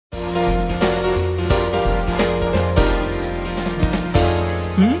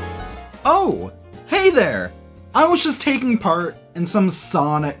I was just taking part in some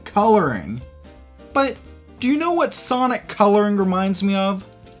Sonic coloring. But do you know what Sonic coloring reminds me of?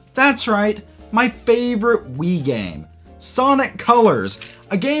 That's right, my favorite Wii game, Sonic Colors,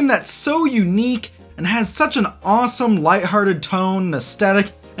 a game that's so unique and has such an awesome lighthearted tone and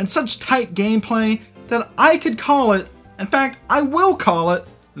aesthetic and such tight gameplay that I could call it, in fact I will call it,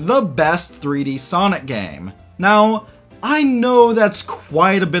 the best 3D Sonic game. Now, I know that's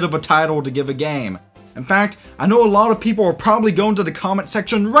quite a bit of a title to give a game. In fact, I know a lot of people are probably going to the comment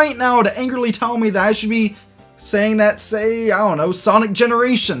section right now to angrily tell me that I should be saying that, say, I don't know, Sonic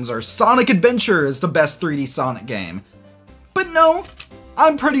Generations or Sonic Adventure is the best 3D Sonic game. But no,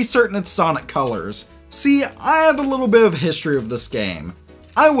 I'm pretty certain it's Sonic Colors. See, I have a little bit of history of this game.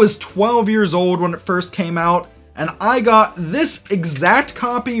 I was 12 years old when it first came out, and I got this exact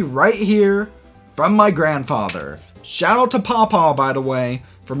copy right here from my grandfather. Shout out to Papa, by the way,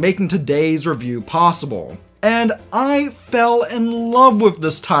 for making today's review possible. And I fell in love with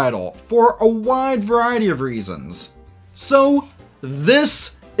this title for a wide variety of reasons. So,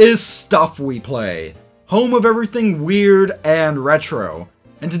 this is Stuff We Play, home of everything weird and retro.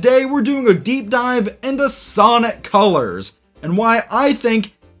 And today we're doing a deep dive into Sonic Colors, and why I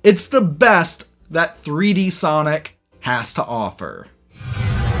think it's the best that 3D Sonic has to offer.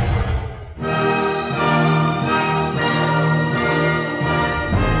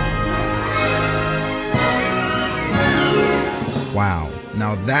 Wow,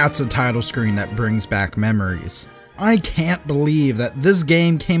 now that's a title screen that brings back memories. I can't believe that this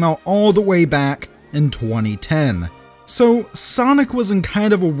game came out all the way back in 2010. So Sonic was in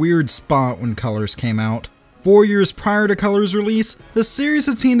kind of a weird spot when Colors came out. 4 years prior to Colors' release, the series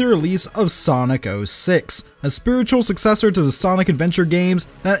had seen the release of Sonic 06, a spiritual successor to the Sonic Adventure games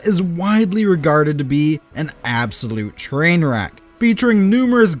that is widely regarded to be an absolute train wreck, featuring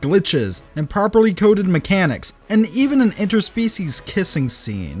numerous glitches, improperly coded mechanics, and even an interspecies kissing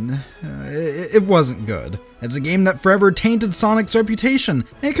scene. It wasn't good. It's a game that forever tainted Sonic's reputation,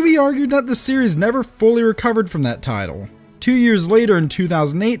 and it can be argued that the series never fully recovered from that title. 2 years later in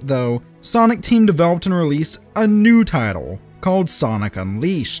 2008 though, Sonic Team developed and released a new title, called Sonic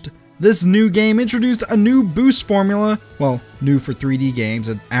Unleashed. This new game introduced a new boost formula, well, new for 3D games.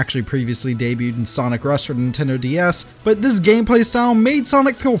 It actually previously debuted in Sonic Rush for the Nintendo DS, but this gameplay style made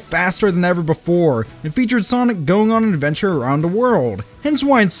Sonic feel faster than ever before, and featured Sonic going on an adventure around the world, hence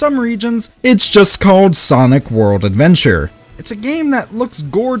why in some regions, it's just called Sonic World Adventure. It's a game that looks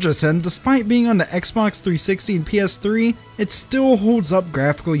gorgeous, and despite being on the Xbox 360 and PS3, it still holds up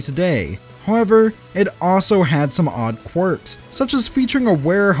graphically today. However, it also had some odd quirks, such as featuring a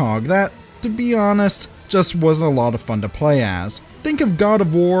werehog that, to be honest, just wasn't a lot of fun to play as. Think of God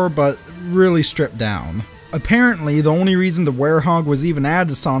of War, but really stripped down. Apparently, the only reason the werehog was even added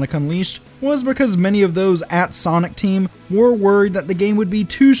to Sonic Unleashed was because many of those at Sonic Team were worried that the game would be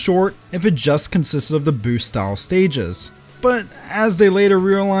too short if it just consisted of the boost-style stages. But as they later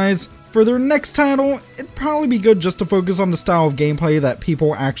realized, for their next title, it'd probably be good just to focus on the style of gameplay that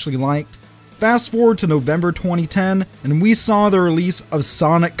people actually liked. Fast forward to November 2010, and we saw the release of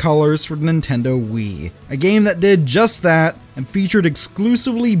Sonic Colors for the Nintendo Wii, a game that did just that and featured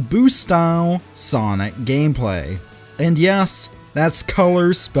exclusively boost-style Sonic gameplay. And yes, that's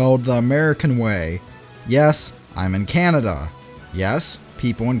Colors spelled the American way. Yes, I'm in Canada. Yes,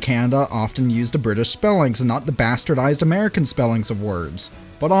 people in Canada often use the British spellings and not the bastardized American spellings of words.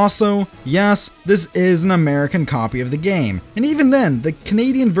 But also, yes, this is an American copy of the game, and even then, the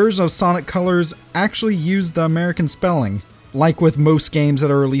Canadian version of Sonic Colors actually used the American spelling. Like with most games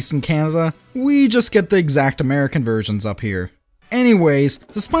that are released in Canada, we just get the exact American versions up here. Anyways,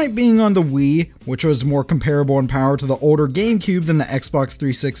 despite being on the Wii, which was more comparable in power to the older GameCube than the Xbox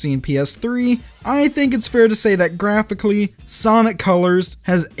 360 and PS3, I think it's fair to say that graphically, Sonic Colors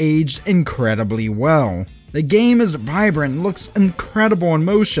has aged incredibly well. The game is vibrant and looks incredible in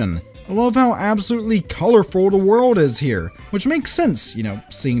motion. I love how absolutely colorful the world is here, which makes sense, you know,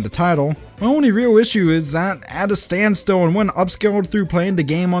 seeing the title. My only real issue is that at a standstill and when upscaled through playing the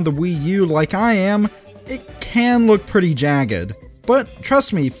game on the Wii U like I am, it can look pretty jagged. But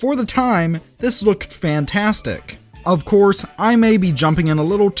trust me, for the time, this looked fantastic. Of course, I may be jumping in a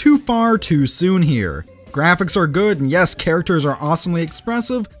little too far too soon here. Graphics are good and yes, characters are awesomely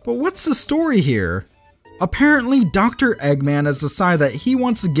expressive, but what's the story here? Apparently, Dr. Eggman has decided that he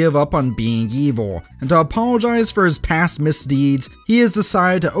wants to give up on being evil, and to apologize for his past misdeeds, he has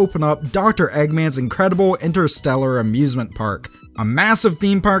decided to open up Dr. Eggman's incredible interstellar amusement park, a massive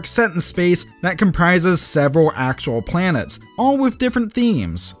theme park set in space that comprises several actual planets, all with different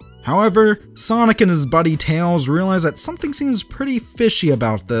themes. However, Sonic and his buddy Tails realize that something seems pretty fishy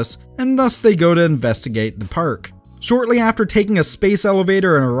about this, and thus they go to investigate the park. Shortly after taking a space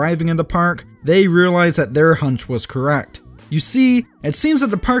elevator and arriving in the park, they realize that their hunch was correct. You see, it seems that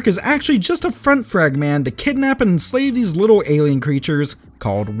the park is actually just a front for Eggman to kidnap and enslave these little alien creatures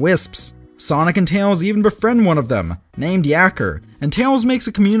called Wisps. Sonic and Tails even befriend one of them, named Yacker, and Tails makes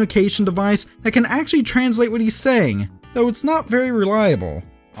a communication device that can actually translate what he's saying, though it's not very reliable.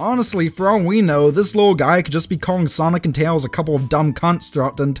 Honestly, for all we know, this little guy could just be calling Sonic and Tails a couple of dumb cunts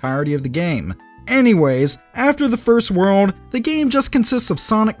throughout the entirety of the game. Anyways, after the first world, the game just consists of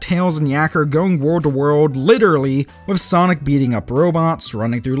Sonic, Tails, and Yacker going world to world, literally, with Sonic beating up robots,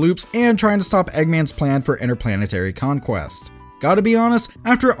 running through loops, and trying to stop Eggman's plan for interplanetary conquest. Gotta be honest,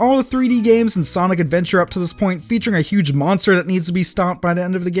 after all the 3D games in Sonic Adventure up to this point featuring a huge monster that needs to be stopped by the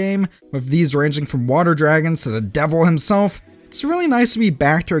end of the game, with these ranging from water dragons to the devil himself, it's really nice to be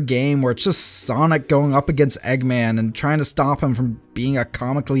back to a game where it's just Sonic going up against Eggman and trying to stop him from being a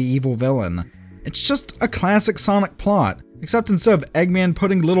comically evil villain. It's just a classic Sonic plot, except instead of Eggman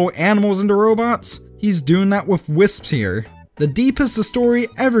putting little animals into robots, he's doing that with Wisps here. The deepest the story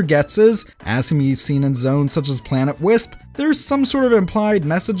ever gets is, as can be seen in zones such as Planet Wisp, there's some sort of implied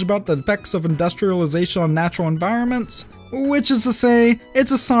message about the effects of industrialization on natural environments, which is to say,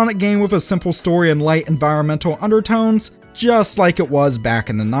 it's a Sonic game with a simple story and light environmental undertones, just like it was back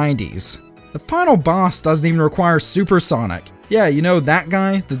in the 90s. The final boss doesn't even require Super Sonic. Yeah, you know that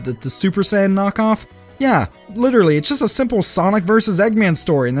guy, the Super Saiyan knockoff? Yeah, literally, it's just a simple Sonic vs. Eggman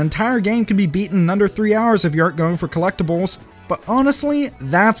story, and the entire game can be beaten in under 3 hours if you aren't going for collectibles. But honestly,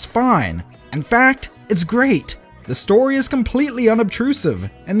 that's fine. In fact, it's great. The story is completely unobtrusive,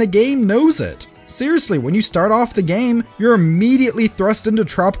 and the game knows it. Seriously, when you start off the game, you're immediately thrust into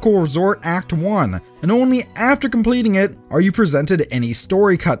Tropical Resort Act 1, and only after completing it are you presented any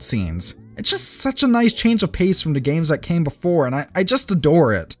story cutscenes. It's just such a nice change of pace from the games that came before, and I just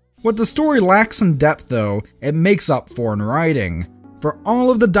adore it. What the story lacks in depth though, it makes up for in writing. For all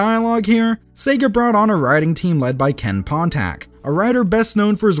of the dialogue here, Sega brought on a writing team led by Ken Pontac, a writer best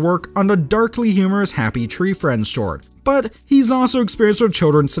known for his work on the darkly humorous Happy Tree Friends short, but he's also experienced with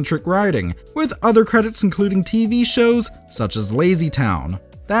children-centric writing, with other credits including TV shows such as Lazy Town.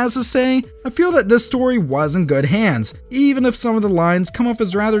 That is to say, I feel that this story was in good hands, even if some of the lines come off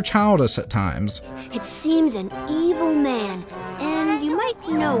as rather childish at times. It seems an evil man, and you might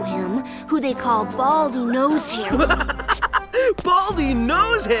know him, who they call Baldy Nosehair. Baldy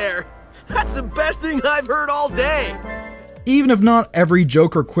Nosehair? That's the best thing I've heard all day! Even if not every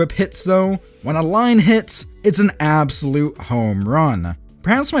joke or quip hits though, when a line hits, it's an absolute home run.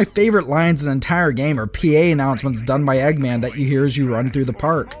 Perhaps my favorite lines in the entire game are PA announcements done by Eggman that you hear as you run through the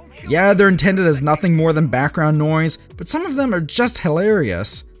park. Yeah, they're intended as nothing more than background noise, but some of them are just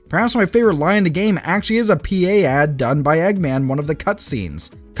hilarious. Perhaps my favorite line in the game actually is a PA ad done by Eggman in one of the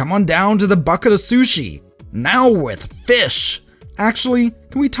cutscenes. Come on down to the bucket of sushi. Now with fish. Actually,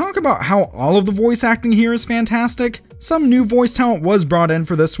 can we talk about how all of the voice acting here is fantastic? Some new voice talent was brought in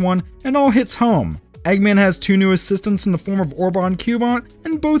for this one, and all hits home. Eggman has two new assistants in the form of Orbot and Cubot,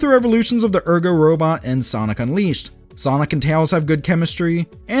 and both are evolutions of the Ergo Robot in Sonic Unleashed. Sonic and Tails have good chemistry,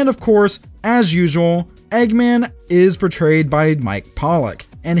 and of course, as usual, Eggman is portrayed by Mike Pollock,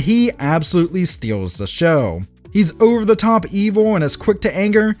 and he absolutely steals the show. He's over-the-top evil and is quick to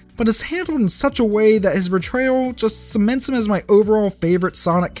anger, but is handled in such a way that his portrayal just cements him as my overall favorite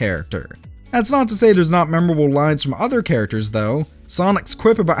Sonic character. That's not to say there's not memorable lines from other characters though. Sonic's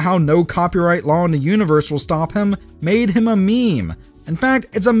quip about how no copyright law in the universe will stop him made him a meme. In fact,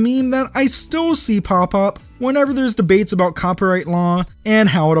 it's a meme that I still see pop up whenever there's debates about copyright law and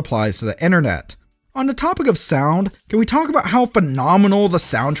how it applies to the internet. On the topic of sound, can we talk about how phenomenal the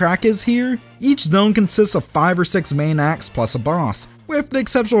soundtrack is here? Each zone consists of 5 or 6 main acts plus a boss, with the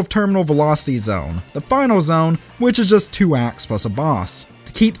exception of Terminal Velocity Zone, the final zone, which is just 2 acts plus a boss.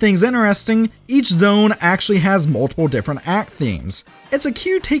 To keep things interesting, each zone actually has multiple different act themes. It's a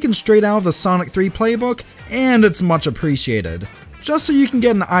cue taken straight out of the Sonic 3 playbook, and it's much appreciated. Just so you can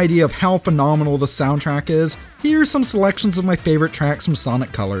get an idea of how phenomenal the soundtrack is, here are some selections of my favorite tracks from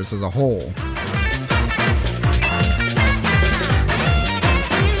Sonic Colors as a whole.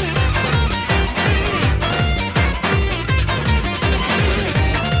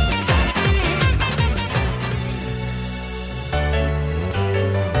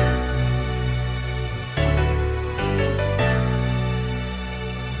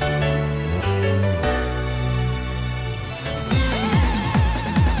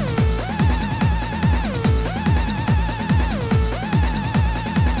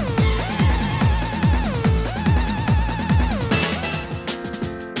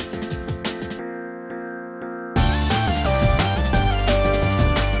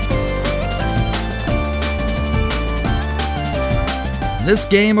 This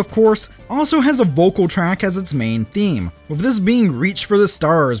game, of course, also has a vocal track as its main theme, with this being Reach for the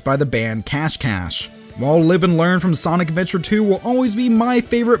Stars by the band Cash Cash. While Live and Learn from Sonic Adventure 2 will always be my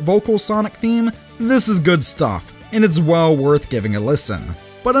favorite vocal Sonic theme, this is good stuff, and it's well worth giving a listen.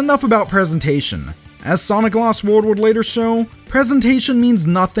 But enough about presentation. As Sonic Lost World would later show, presentation means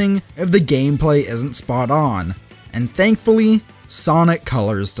nothing if the gameplay isn't spot on. And thankfully, Sonic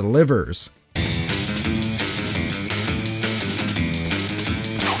Colors delivers.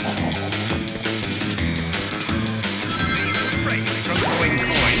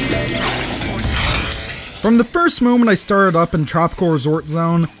 From the first moment I started up in Tropical Resort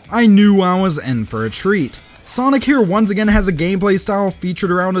Zone, I knew I was in for a treat. Sonic here once again has a gameplay style featured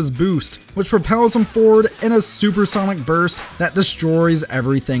around his boost, which propels him forward in a supersonic burst that destroys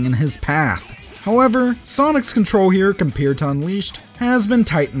everything in his path. However, Sonic's control here, compared to Unleashed, has been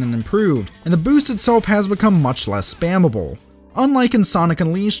tightened and improved, and the boost itself has become much less spammable. Unlike in Sonic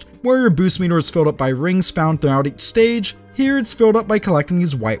Unleashed, where your boost meter is filled up by rings found throughout each stage, here it's filled up by collecting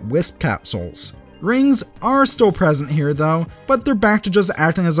these white wisp capsules. Rings are still present here though, but they're back to just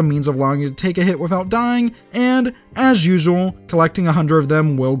acting as a means of allowing you to take a hit without dying, and, as usual, collecting 100 of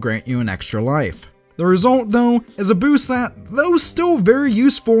them will grant you an extra life. The result though, is a boost that, though still very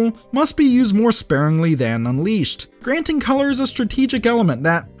useful, must be used more sparingly than Unleashed. Granting colors a strategic element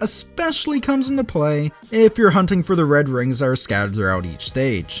that especially comes into play if you're hunting for the red rings that are scattered throughout each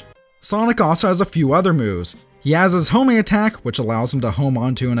stage. Sonic also has a few other moves. He has his homing attack, which allows him to home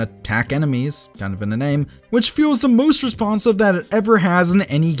onto and attack enemies, kind of in the name, which feels the most responsive that it ever has in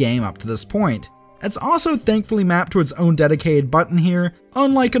any game up to this point. It's also thankfully mapped to its own dedicated button here,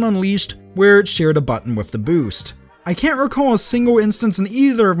 unlike in Unleashed, where it shared a button with the boost. I can't recall a single instance in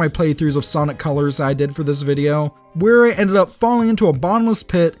either of my playthroughs of Sonic Colors I did for this video, where I ended up falling into a bottomless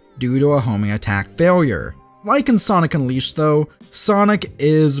pit due to a homing attack failure. Like in Sonic Unleashed though, Sonic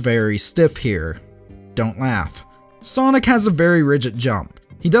is very stiff here. Don't laugh. Sonic has a very rigid jump.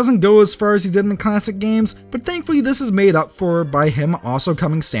 He doesn't go as far as he did in the classic games, but thankfully this is made up for by him also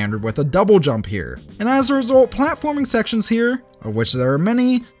coming standard with a double jump here. And as a result, platforming sections here, of which there are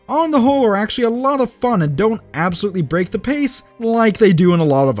many, on the whole are actually a lot of fun and don't absolutely break the pace like they do in a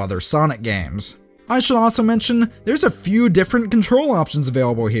lot of other Sonic games. I should also mention, there's a few different control options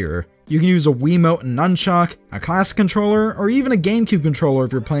available here. You can use a Wiimote and nunchuck, a classic controller, or even a GameCube controller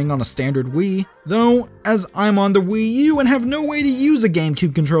if you're playing on a standard Wii. Though, as I'm on the Wii U and have no way to use a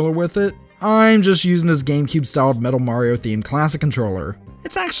GameCube controller with it, I'm just using this GameCube-styled Metal Mario themed classic controller.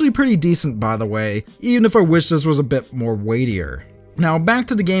 It's actually pretty decent by the way, even if I wish this was a bit more weightier. Now back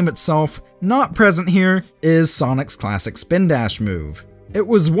to the game itself, not present here is Sonic's classic spin dash move. It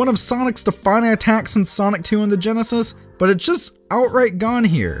was one of Sonic's defining attacks since Sonic 2 on the Genesis, but it's just outright gone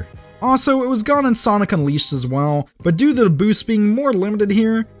here. Also, it was gone in Sonic Unleashed as well, but due to the boost being more limited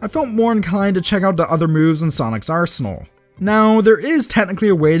here, I felt more inclined to check out the other moves in Sonic's arsenal. Now, there is technically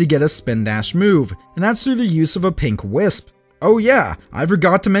a way to get a spin dash move, and that's through the use of a pink wisp. Oh yeah, I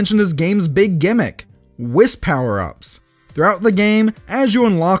forgot to mention this game's big gimmick, wisp power-ups. Throughout the game, as you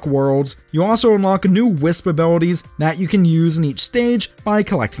unlock worlds, you also unlock new wisp abilities that you can use in each stage by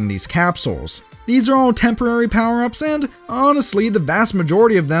collecting these capsules. These are all temporary power-ups and, honestly, the vast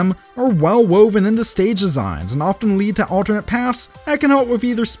majority of them are well woven into stage designs and often lead to alternate paths that can help with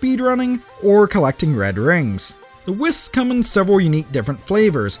either speedrunning or collecting red rings. The wisps come in several unique different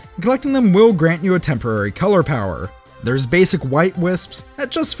flavors, and collecting them will grant you a temporary color power. There's basic white wisps that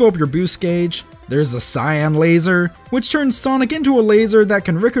just fill up your boost gauge. There's the cyan laser, which turns Sonic into a laser that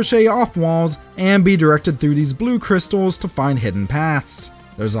can ricochet off walls and be directed through these blue crystals to find hidden paths.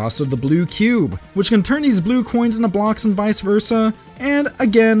 There's also the blue cube, which can turn these blue coins into blocks and vice versa, and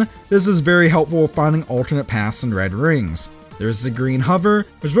again, this is very helpful with finding alternate paths and red rings. There's the green hover,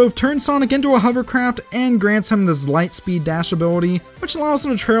 which both turns Sonic into a hovercraft and grants him this light speed dash ability, which allows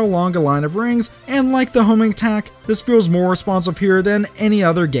him to trail along a line of rings, and like the homing attack, this feels more responsive here than any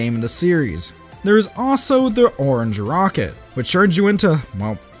other game in the series. There's also the orange rocket, which turns you into,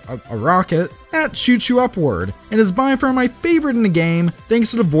 well, a rocket that shoots you upward, and is by far my favorite in the game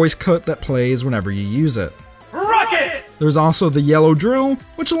thanks to the voice cut that plays whenever you use it. Rocket! There's also the yellow drill,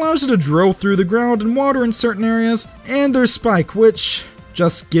 which allows you to drill through the ground and water in certain areas, and there's Spike, which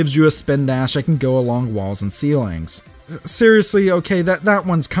just gives you a spin dash that can go along walls and ceilings. Seriously, okay, that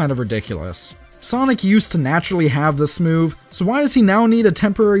one's kind of ridiculous. Sonic used to naturally have this move, so why does he now need a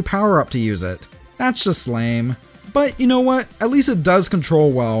temporary power-up to use it? That's just lame. But you know what, at least it does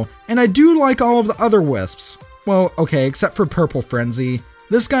control well, and I do like all of the other wisps. Well, okay, except for Purple Frenzy.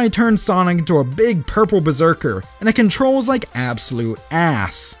 This guy turns Sonic into a big purple berserker, and it controls like absolute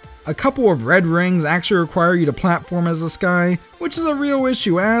ass. A couple of red rings actually require you to platform as this guy, which is a real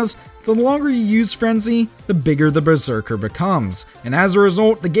issue as the longer you use Frenzy, the bigger the Berserker becomes, and as a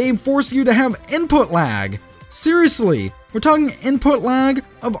result, the game forces you to have input lag. Seriously, we're talking input lag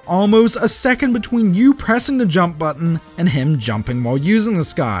of almost a second between you pressing the jump button and him jumping while using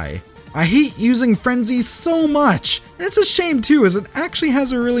this guy. I hate using Frenzy so much, and it's a shame too as it actually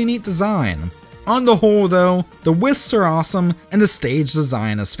has a really neat design. On the whole though, the wisps are awesome and the stage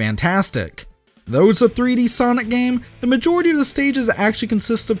design is fantastic. Though it's a 3D Sonic game, the majority of the stages actually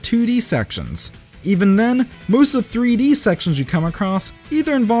consist of 2D sections. Even then, most of the 3D sections you come across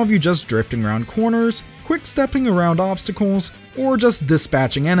either involve you just drifting around corners, quick stepping around obstacles, or just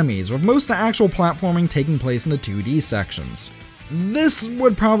dispatching enemies, with most of the actual platforming taking place in the 2D sections. This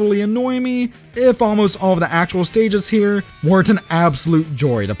would probably annoy me if almost all of the actual stages here weren't an absolute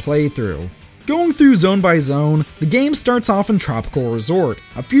joy to play through. Going through zone by zone, the game starts off in Tropical Resort,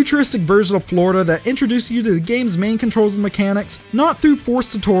 a futuristic version of Florida that introduces you to the game's main controls and mechanics, not through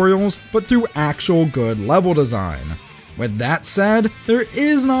forced tutorials, but through actual good level design. With that said, there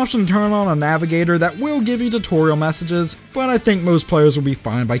is an option to turn on a navigator that will give you tutorial messages, but I think most players will be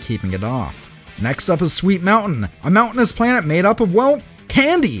fine by keeping it off. Next up is Sweet Mountain, a mountainous planet made up of, well,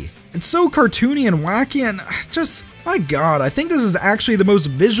 candy! It's so cartoony and wacky and just, my god, I think this is actually the most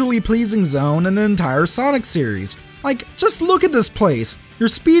visually pleasing zone in the entire Sonic series. Like, just look at this place. You're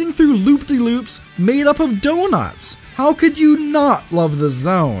speeding through loop-de-loops made up of donuts. How could you not love this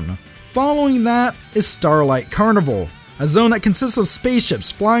zone? Following that is Starlight Carnival, a zone that consists of spaceships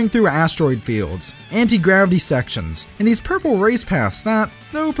flying through asteroid fields, anti-gravity sections, and these purple race paths that,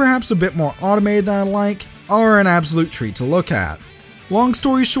 though perhaps a bit more automated than I like, are an absolute treat to look at. Long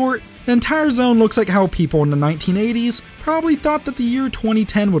story short, the entire zone looks like how people in the 1980s probably thought that the year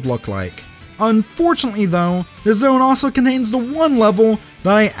 2010 would look like. Unfortunately though, the zone also contains the one level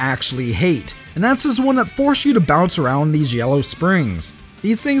that I actually hate, and that's this one that forces you to bounce around these yellow springs.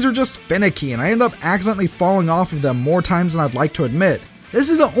 These things are just finicky and I end up accidentally falling off of them more times than I'd like to admit. This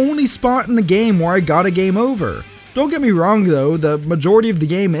is the only spot in the game where I got a game over. Don't get me wrong though, the majority of the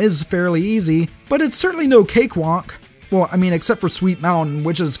game is fairly easy, but it's certainly no cakewalk. Well, I mean, except for Sweet Mountain,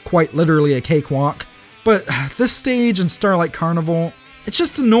 which is quite literally a cakewalk. But this stage in Starlight Carnival, it's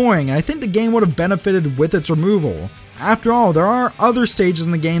just annoying. I think the game would have benefited with its removal. After all, there are other stages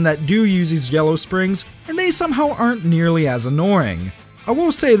in the game that do use these yellow springs, and they somehow aren't nearly as annoying. I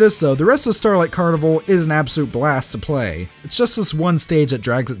will say this though, the rest of Starlight Carnival is an absolute blast to play. It's just this one stage that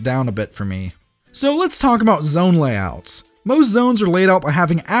drags it down a bit for me. So let's talk about zone layouts. Most zones are laid out by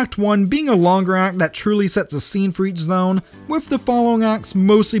having Act 1 being a longer act that truly sets the scene for each zone, with the following acts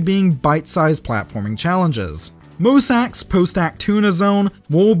mostly being bite-sized platforming challenges. Most acts post-Act 2 in a zone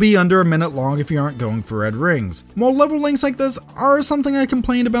will be under a minute long if you aren't going for red rings. While level lengths like this are something I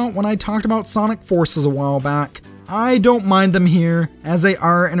complained about when I talked about Sonic Forces a while back, I don't mind them here, as they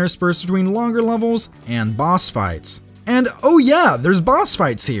are interspersed between longer levels and boss fights. And oh yeah, there's boss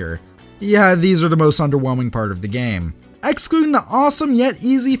fights here! Yeah, these are the most underwhelming part of the game. Excluding the awesome yet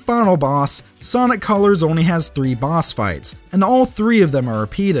easy final boss, Sonic Colors only has 3 boss fights, and all 3 of them are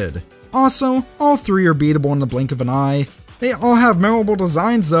repeated. Also, all 3 are beatable in the blink of an eye. They all have memorable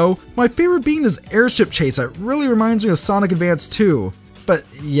designs though, my favorite being this airship chase that really reminds me of Sonic Advance 2. But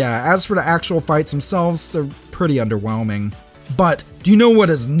yeah, as for the actual fights themselves, they're pretty underwhelming. But do you know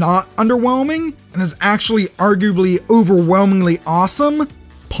what is not underwhelming, and is actually arguably overwhelmingly awesome?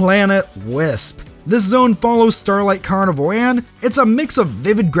 Planet Wisp. This zone follows Starlight Carnival, and it's a mix of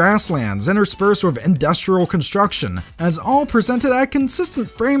vivid grasslands interspersed with industrial construction, and it's all presented at a consistent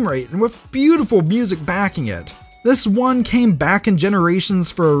frame rate and with beautiful music backing it. This one came back in generations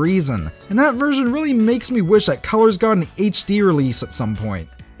for a reason, and that version really makes me wish that Colors got an HD release at some point.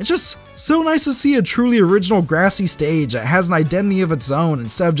 It's just so nice to see a truly original grassy stage that has an identity of its own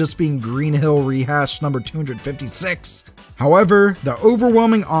instead of just being Green Hill rehashed number 256. However, the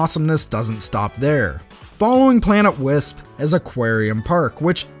overwhelming awesomeness doesn't stop there. Following Planet Wisp is Aquarium Park,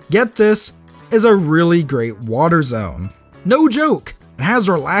 which, get this, is a really great water zone. No joke! It has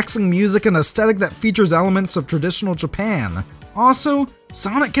relaxing music and aesthetic that features elements of traditional Japan. Also,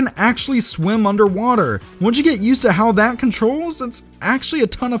 Sonic can actually swim underwater. Once you get used to how that controls, it's actually a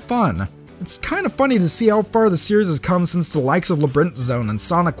ton of fun. It's kind of funny to see how far the series has come since the likes of Labyrinth Zone and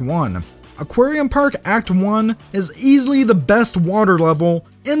Sonic 1. Aquarium Park Act 1 is easily the best water level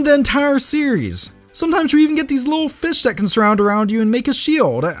in the entire series. Sometimes you even get these little fish that can surround around you and make a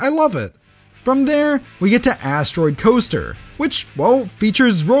shield. I love it. From there, we get to Asteroid Coaster, which, well,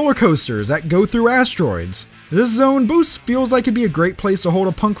 features roller coasters that go through asteroids. This zone boost feels like it'd be a great place to hold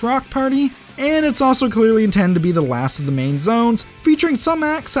a punk rock party, and it's also clearly intended to be the last of the main zones, featuring some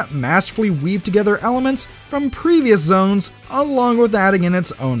acts that masterfully weave together elements from previous zones, along with adding in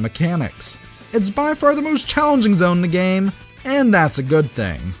its own mechanics. It's by far the most challenging zone in the game, and that's a good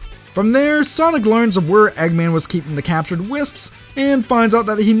thing. From there, Sonic learns of where Eggman was keeping the captured Wisps, and finds out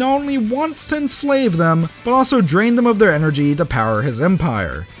that he not only wants to enslave them, but also drain them of their energy to power his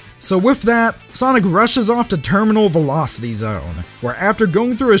empire. So with that, Sonic rushes off to Terminal Velocity Zone, where after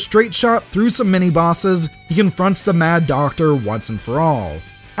going through a straight shot through some mini-bosses, he confronts the Mad Doctor once and for all.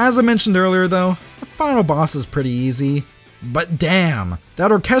 As I mentioned earlier though, the final boss is pretty easy. But damn,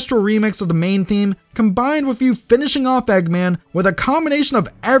 that orchestral remix of the main theme, combined with you finishing off Eggman with a combination of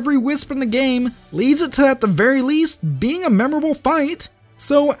every Wisp in the game, leads it to at the very least being a memorable fight.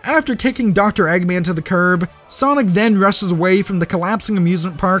 So after kicking Dr. Eggman to the curb, Sonic then rushes away from the collapsing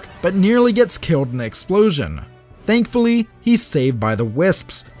amusement park but nearly gets killed in the explosion. Thankfully, he's saved by the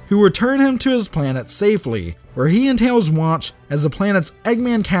Wisps, who return him to his planet safely, where he and Tails watch as the planets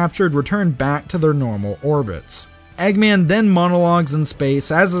Eggman captured return back to their normal orbits. Eggman then monologues in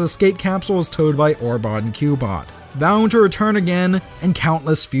space as his escape capsule is towed by Orbot and Cubot, vowing to return again in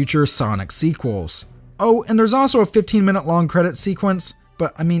countless future Sonic sequels. Oh, and there's also a 15-minute long credit sequence,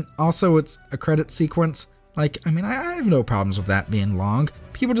 but I mean, also it's a credit sequence. Like, I mean, I have no problems with that being long.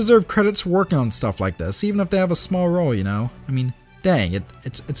 People deserve credits for working on stuff like this, even if they have a small role, you know? I mean, dang,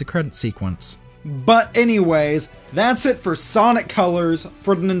 it's a credit sequence. But anyways, that's it for Sonic Colors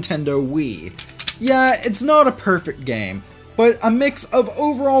for the Nintendo Wii. Yeah, it's not a perfect game, but a mix of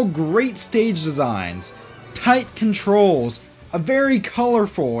overall great stage designs, tight controls, a very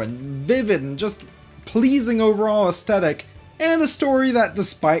colorful and vivid and just pleasing overall aesthetic, and a story that,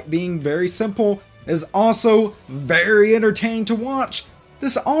 despite being very simple, is also very entertaining to watch.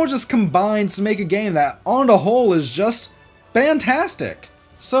 This all just combines to make a game that, on the whole, is just fantastic.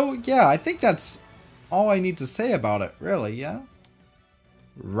 So yeah, I think that's all I need to say about it, really, yeah?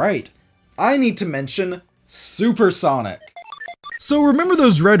 Right. I need to mention SuperSonic. So remember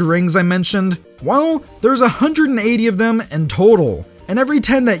those red rings I mentioned? Well, there's 180 of them in total, and every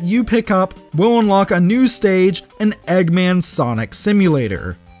 10 that you pick up will unlock a new stage in Eggman Sonic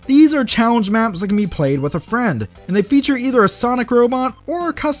Simulator. These are challenge maps that can be played with a friend, and they feature either a Sonic robot or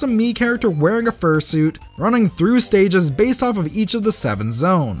a custom Mii character wearing a fursuit, running through stages based off of each of the 7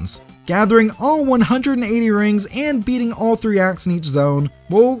 zones. Gathering all 180 rings and beating all 3 acts in each zone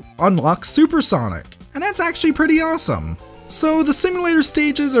will unlock SuperSonic, and that's actually pretty awesome. So the simulator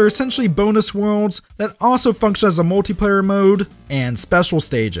stages are essentially bonus worlds that also function as a multiplayer mode and special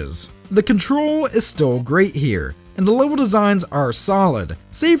stages. The control is still great here, and the level designs are solid,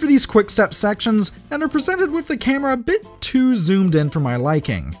 save for these quick step sections that are presented with the camera a bit too zoomed in for my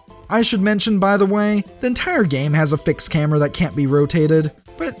liking. I should mention, by the way, the entire game has a fixed camera that can't be rotated,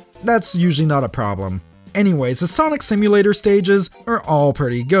 but that's usually not a problem. Anyways, the Sonic Simulator stages are all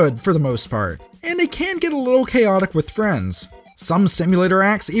pretty good for the most part, and they can get a little chaotic with friends. Some simulator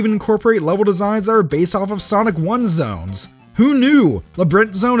acts even incorporate level designs that are based off of Sonic 1 zones. Who knew?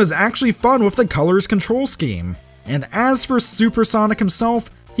 Labyrinth Zone is actually fun with the colors control scheme. And as for SuperSonic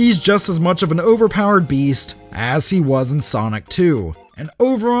himself, he's just as much of an overpowered beast as he was in Sonic 2. And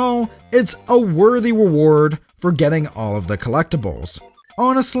overall, it's a worthy reward for getting all of the collectibles.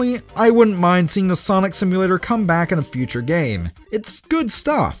 Honestly, I wouldn't mind seeing the Sonic Simulator come back in a future game. It's good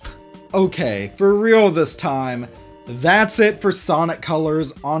stuff. Okay, for real this time, that's it for Sonic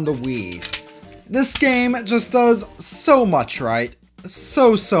Colors on the Wii. This game just does so much right.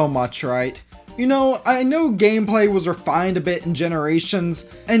 So much right. You know, I know gameplay was refined a bit in Generations,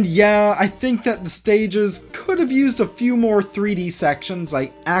 and yeah, I think that the stages could have used a few more 3D sections,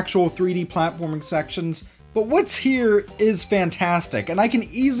 like actual 3D platforming sections, but what's here is fantastic, and I can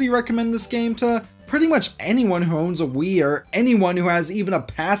easily recommend this game to pretty much anyone who owns a Wii or anyone who has even a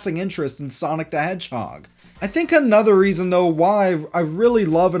passing interest in Sonic the Hedgehog. I think another reason though why I really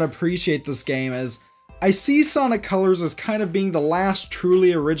love and appreciate this game is I see Sonic Colors as kind of being the last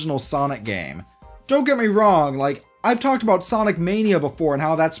truly original Sonic game. Don't get me wrong, like, I've talked about Sonic Mania before and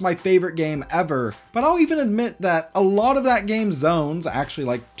how that's my favorite game ever, but I'll even admit that a lot of that game's zones, actually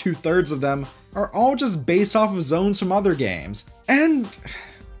like 2/3 of them, are all just based off of zones from other games. And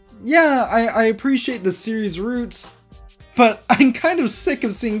yeah, I appreciate the series' roots, but I'm kind of sick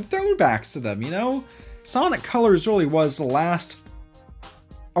of seeing throwbacks to them, you know? Sonic Colors really was the last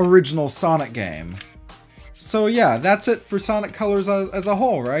original Sonic game. So yeah, that's it for Sonic Colors as a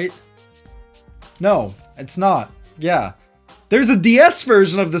whole, right? No, it's not. Yeah. There's a DS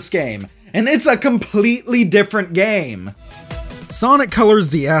version of this game, and it's a completely different game. Sonic Colors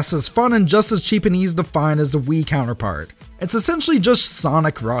DS is fun and just as cheap and easy to find as the Wii counterpart. It's essentially just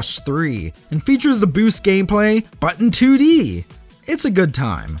Sonic Rush 3, and features the boost gameplay, but in 2D. It's a good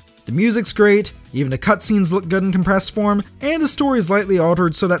time. The music's great, even the cutscenes look good in compressed form, and the story is lightly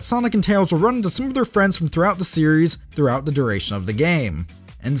altered so that Sonic and Tails will run into some of their friends from throughout the series throughout the duration of the game.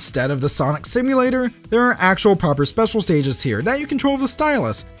 Instead of the Sonic Simulator, there are actual proper special stages here that you control with the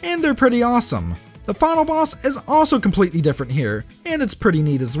stylus, and they're pretty awesome. The final boss is also completely different here, and it's pretty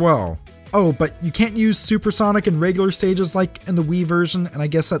neat as well. Oh, but you can't use Supersonic in regular stages like in the Wii version, and I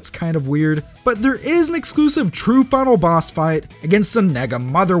guess that's kind of weird. But there is an exclusive true final boss fight against the Nega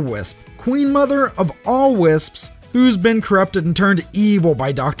Mother Wisp, Queen Mother of all Wisps, who's been corrupted and turned evil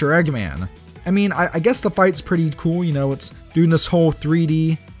by Dr. Eggman. I mean, I guess the fight's pretty cool, you know, it's doing this whole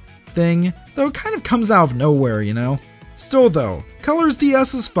 3D thing, though it kind of comes out of nowhere, you know? Still though, Colors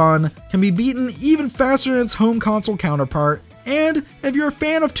DS is fun, can be beaten even faster than its home console counterpart, and if you're a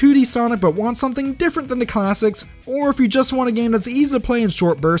fan of 2D Sonic but want something different than the classics, or if you just want a game that's easy to play in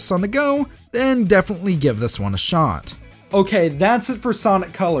short bursts on the go, then definitely give this one a shot. Okay, that's it for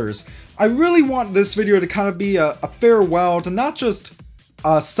Sonic Colors. I really want this video to kind of be a farewell to not just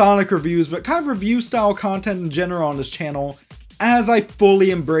Sonic reviews, but kind of review style content in general on this channel, as I fully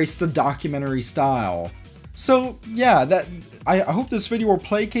embrace the documentary style. So yeah, I hope this video will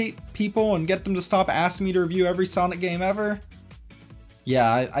placate people and get them to stop asking me to review every Sonic game ever.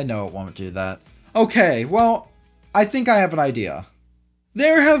 Yeah, I know it won't do that. Okay, well, I think I have an idea.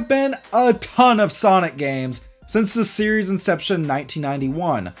 There have been a ton of Sonic games since the series' inception in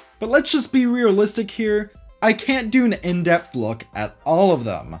 1991, but let's just be realistic here, I can't do an in-depth look at all of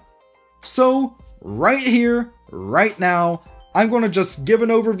them. So, right here, right now, I'm going to just give an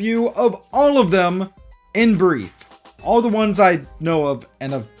overview of all of them in brief. All the ones I know of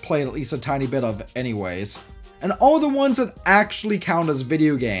and have played at least a tiny bit of anyways. And all the ones that actually count as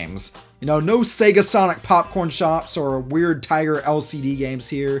video games. You know, no SegaSonic popcorn shops or weird Tiger LCD games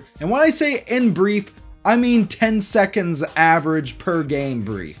here. And when I say in brief, I mean 10 seconds average per game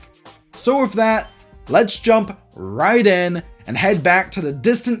brief. So with that, let's jump right in and head back to the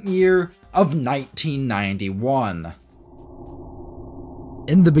distant year of 1991.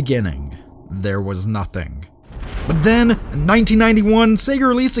 In the beginning, there was nothing. But then, in 1991, Sega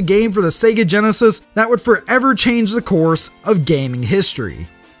released a game for the Sega Genesis that would forever change the course of gaming history.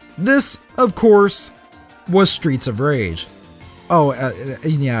 This, of course, was Streets of Rage. Oh,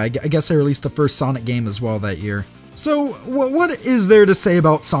 yeah, I guess they released the first Sonic game as well that year. So, what is there to say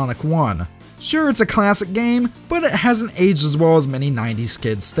about Sonic 1? Sure, it's a classic game, but it hasn't aged as well as many 90s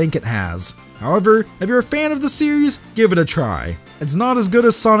kids think it has. However, if you're a fan of the series, give it a try. It's not as good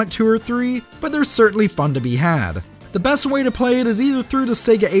as Sonic 2 or 3, but they're certainly fun to be had. The best way to play it is either through the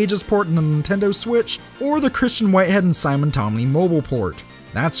Sega Ages port in the Nintendo Switch, or the Christian Whitehead and Simon Tomley mobile port.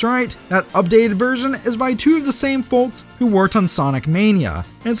 That's right, that updated version is by two of the same folks who worked on Sonic Mania,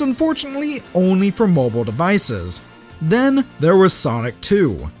 and it's unfortunately only for mobile devices. Then there was Sonic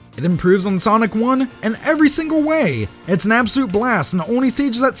 2. It improves on Sonic 1 in every single way. It's an absolute blast, and the only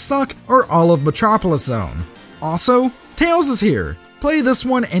stages that suck are all of Metropolis Zone. Also, Tails is here. Play this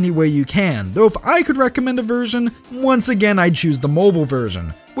one any way you can, though if I could recommend a version, once again I'd choose the mobile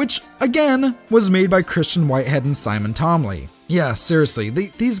version, which, again, was made by Christian Whitehead and Simon Tomley. Yeah, seriously,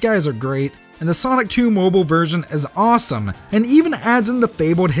 these guys are great, and the Sonic 2 mobile version is awesome, and even adds in the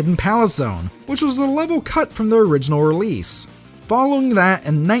fabled Hidden Palace Zone, which was a level cut from the original release. Following that,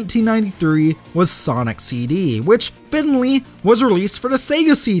 in 1993, was Sonic CD, which, fittingly, was released for the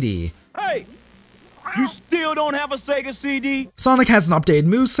Sega CD. Hey! You still don't have a Sega CD? Sonic has an updated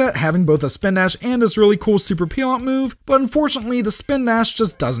moveset, having both a spin dash and this really cool super peel-out move, but unfortunately the spin dash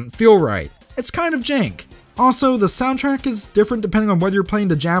just doesn't feel right. It's kind of jank. Also, the soundtrack is different depending on whether you're playing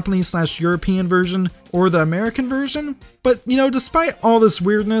the Japanese/European version or the American version, but you know, despite all this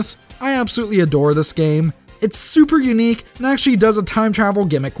weirdness, I absolutely adore this game. It's super unique and actually does a time travel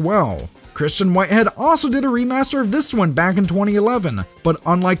gimmick well. Christian Whitehead also did a remaster of this one back in 2011, but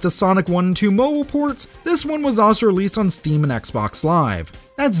unlike the Sonic 1 and 2 mobile ports, this one was also released on Steam and Xbox Live.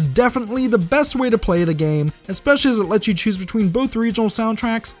 That's definitely the best way to play the game, especially as it lets you choose between both regional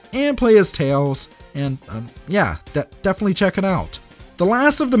soundtracks and play as Tails, and yeah, definitely check it out. The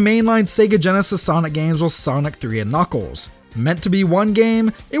last of the mainline Sega Genesis Sonic games was Sonic 3 and Knuckles. Meant to be one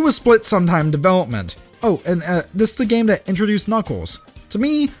game, it was split sometime in development. Oh, and this is the game that introduced Knuckles. To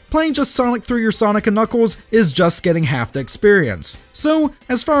me, playing just Sonic 3 or Sonic and Knuckles is just getting half the experience. So,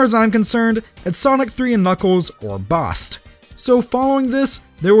 as far as I'm concerned, it's Sonic 3 and Knuckles or bust. So following this,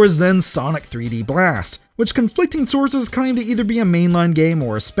 there was then Sonic 3D Blast, which conflicting sources claim to either be a mainline game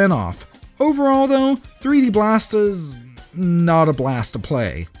or a spin-off. Overall though, 3D Blast is not a blast to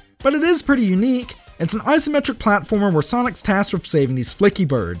play. But it is pretty unique. It's an isometric platformer where Sonic's tasked with saving these flicky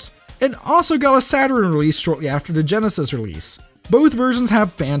birds. It also got a Saturn release shortly after the Genesis release. Both versions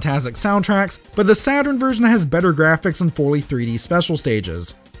have fantastic soundtracks, but the Saturn version has better graphics and fully 3D special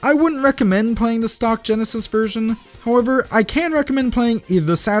stages. I wouldn't recommend playing the stock Genesis version, however, I can recommend playing either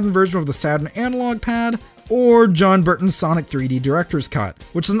the Saturn version of the Saturn analog pad, or John Burton's Sonic 3D Director's Cut,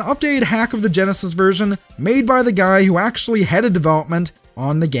 which is an updated hack of the Genesis version made by the guy who actually headed development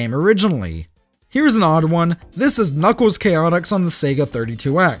on the game originally. Here's an odd one. This is Knuckles Chaotix on the Sega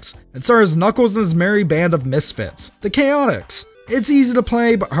 32X. It stars Knuckles and his merry band of misfits, the Chaotix. It's easy to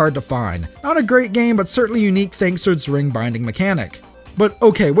play, but hard to find. Not a great game, but certainly unique thanks to its ring binding mechanic. But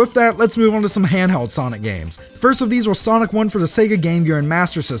okay, with that, let's move on to some handheld Sonic games. First of these was Sonic 1 for the Sega Game Gear and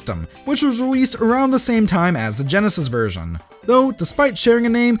Master System, which was released around the same time as the Genesis version. Though, despite sharing a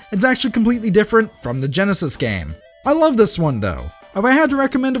name, it's actually completely different from the Genesis game. I love this one though. If I had to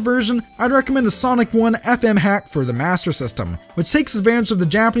recommend a version, I'd recommend the Sonic 1 FM hack for the Master System, which takes advantage of the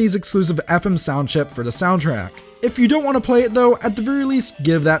Japanese exclusive FM sound chip for the soundtrack. If you don't want to play it though, at the very least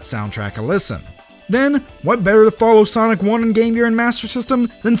give that soundtrack a listen. Then, what better to follow Sonic 1 on Game Gear and Master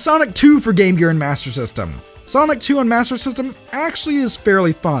System than Sonic 2 for Game Gear and Master System? Sonic 2 on Master System actually is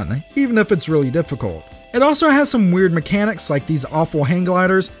fairly fun, even if it's really difficult. It also has some weird mechanics like these awful hang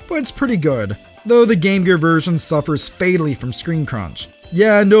gliders, but it's pretty good, though the Game Gear version suffers fatally from screen crunch.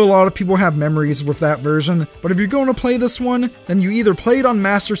 Yeah, I know a lot of people have memories with that version, but if you're going to play this one, then you either play it on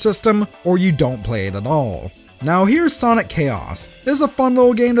Master System, or you don't play it at all. Now here's Sonic Chaos. This is a fun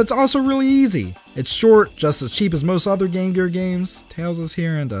little game that's also really easy. It's short, just as cheap as most other Game Gear games. Tails is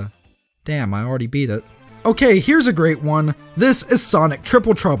here and damn, I already beat it. Okay, here's a great one. This is Sonic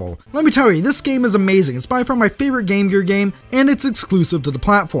Triple Trouble. Let me tell you, this game is amazing. It's by far my favorite Game Gear game, and it's exclusive to the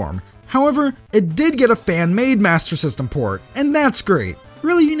platform. However, it did get a fan-made Master System port, and that's great.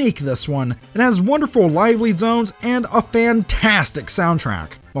 Really unique, this one. It has wonderful lively zones and a fantastic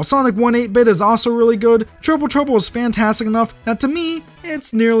soundtrack. While Sonic 1 8-bit is also really good, Triple Trouble is fantastic enough that to me,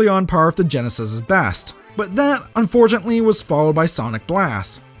 it's nearly on par with the Genesis' best. But that, unfortunately, was followed by Sonic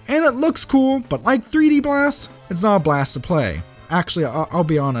Blast. And it looks cool, but like 3D Blast, it's not a blast to play. Actually, I'll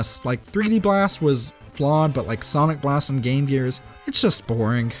be honest, like 3D Blast was flawed, but like Sonic Blast on Game Gears, it's just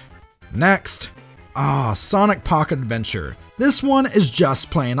boring. Next, Sonic Pocket Adventure. This one is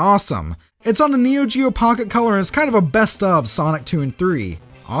just plain awesome. It's on the Neo Geo Pocket Color and it's kind of a best of Sonic 2 and 3.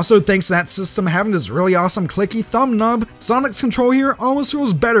 Also, thanks to that system having this really awesome clicky thumb nub, Sonic's control here almost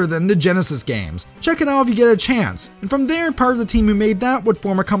feels better than the Genesis games. Check it out if you get a chance. And from there, part of the team who made that would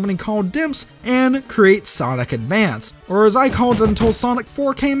form a company called Dimps and create Sonic Advance, or as I called it until Sonic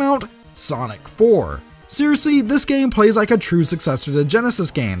 4 came out, Sonic 4. Seriously, this game plays like a true successor to the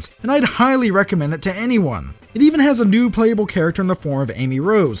Genesis games, and I'd highly recommend it to anyone. It even has a new playable character in the form of Amy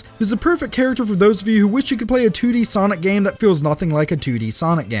Rose, who's a perfect character for those of you who wish you could play a 2D Sonic game that feels nothing like a 2D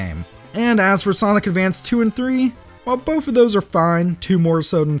Sonic game. And as for Sonic Advance 2 and 3, well, both of those are fine, 2 more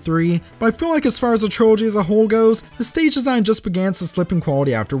so than 3, but I feel like as far as the trilogy as a whole goes, the stage design just began to slip in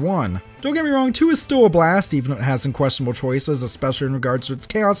quality after 1. Don't get me wrong, 2 is still a blast, even though it has some questionable choices, especially in regards to its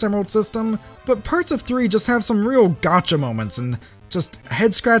Chaos Emerald system, but parts of 3 just have some real gotcha moments and just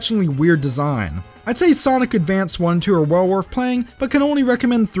head-scratchingly weird design. I'd say Sonic Advance 1 and 2 are well worth playing, but can only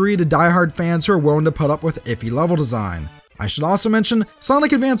recommend 3 to diehard fans who are willing to put up with iffy level design. I should also mention,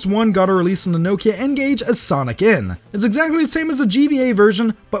 Sonic Advance 1 got a release on the Nokia N-Gage as Sonic In. It's exactly the same as the GBA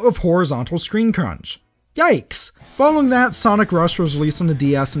version, but with horizontal screen crunch. Yikes! Following that, Sonic Rush was released on the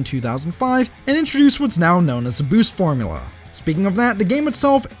DS in 2005 and introduced what's now known as the Boost formula. Speaking of that, the game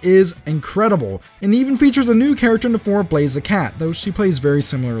itself is incredible, and even features a new character in the form of Blaze the Cat, though she plays very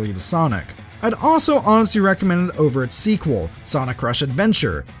similarly to Sonic. I'd also honestly recommend it over its sequel, Sonic Rush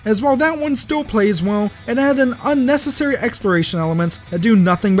Adventure, as while that one still plays well, it had an unnecessary exploration elements that do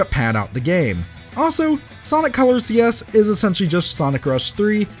nothing but pad out the game. Also, Sonic Colors CS is essentially just Sonic Rush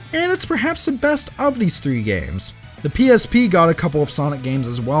 3, and it's perhaps the best of these 3 games. The PSP got a couple of Sonic games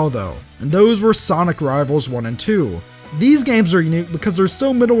as well though, and those were Sonic Rivals 1 and 2. These games are unique because they're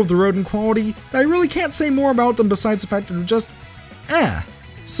so middle of the road in quality that I really can't say more about them besides the fact that they're just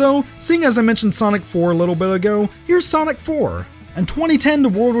So, seeing as I mentioned Sonic 4 a little bit ago, here's Sonic 4. In 2010, the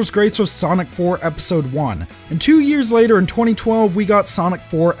world was graced with Sonic 4 Episode 1, and 2 years later in 2012, we got Sonic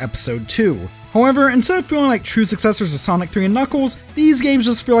 4 Episode 2. However, instead of feeling like true successors to Sonic 3 and Knuckles, these games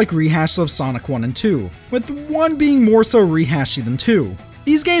just feel like rehashes of Sonic 1 and 2, with 1 being more so rehashy than 2.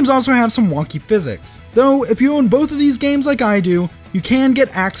 These games also have some wonky physics, though if you own both of these games like I do, you can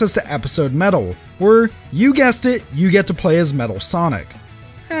get access to Episode Metal, where, you guessed it, you get to play as Metal Sonic.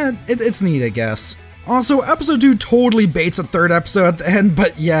 It's neat, I guess. Also, episode 2 totally baits a third episode at the end,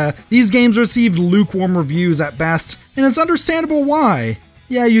 but yeah, these games received lukewarm reviews at best, and it's understandable why.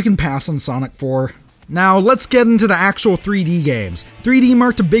 Yeah, you can pass on Sonic 4. Now, let's get into the actual 3D games. 3D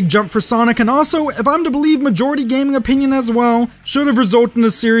marked a big jump for Sonic, and also, if I'm to believe majority gaming opinion as well, should have resulted in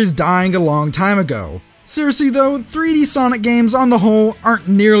the series dying a long time ago. Seriously though, 3D Sonic games on the whole aren't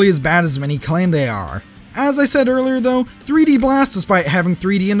nearly as bad as many claim they are. As I said earlier though, 3D Blast, despite having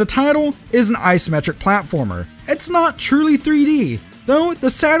 3D in the title, is an isometric platformer. It's not truly 3D. Though, the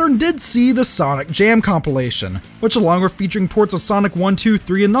Saturn did see the Sonic Jam compilation, which along with featuring ports of Sonic 1, 2,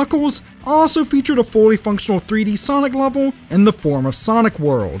 3, and Knuckles, also featured a fully functional 3D Sonic level in the form of Sonic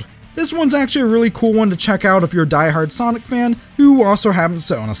World. This one's actually a really cool one to check out if you're a diehard Sonic fan who also happens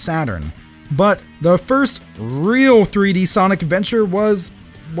to own a Saturn. But the first real 3D Sonic adventure was,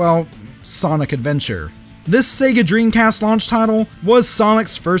 well, Sonic Adventure. This Sega Dreamcast launch title was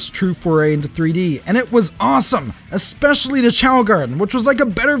Sonic's first true foray into 3D, and it was awesome, especially the Chow Garden, which was like a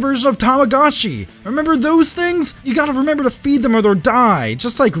better version of Tamagotchi. Remember those things? You gotta remember to feed them or they'll die,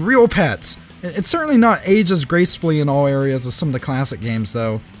 just like real pets. It's certainly not aged as gracefully in all areas as some of the classic games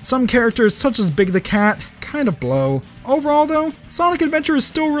though. Some characters, such as Big the Cat, kind of blow. Overall though, Sonic Adventure is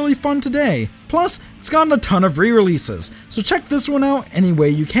still really fun today. Plus, it's gotten a ton of re-releases, so check this one out any way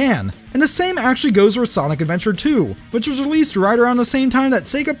you can. And the same actually goes for Sonic Adventure 2, which was released right around the same time that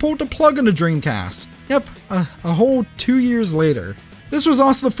Sega pulled the plug on the Dreamcast. Yep, a whole 2 years later. This was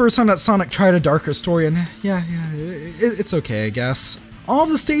also the first time that Sonic tried a darker story, and yeah, it's okay I guess. All of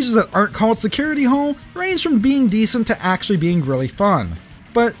the stages that aren't called Security Hall range from being decent to actually being really fun.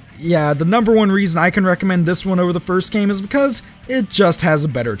 But yeah, the number one reason I can recommend this one over the first game is because it just has a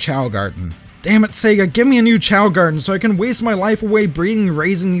better Chow Garden. Damn it Sega, give me a new Chow Garden so I can waste my life away breeding and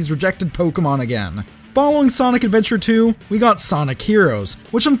raising these rejected Pokemon again. Following Sonic Adventure 2, we got Sonic Heroes,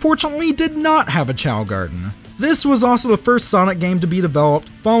 which unfortunately did not have a Chow Garden. This was also the first Sonic game to be developed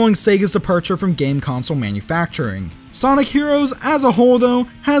following Sega's departure from game console manufacturing. Sonic Heroes as a whole though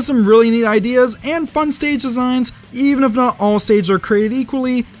has some really neat ideas and fun stage designs, even if not all stages are created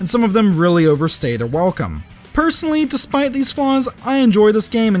equally and some of them really overstay their welcome. Personally, despite these flaws, I enjoy this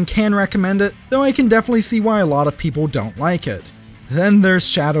game and can recommend it, though I can definitely see why a lot of people don't like it. Then there's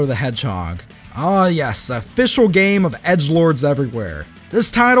Shadow the Hedgehog. Ah yes, the official game of edgelords everywhere.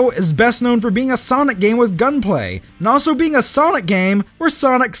 This title is best known for being a Sonic game with gunplay, and also being a Sonic game where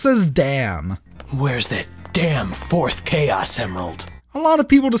Sonic says damn. Where's that damn fourth Chaos Emerald? A lot of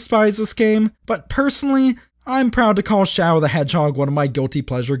people despise this game, but personally, I'm proud to call Shadow the Hedgehog one of my guilty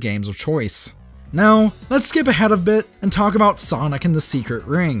pleasure games of choice. Now, let's skip ahead a bit and talk about Sonic and the Secret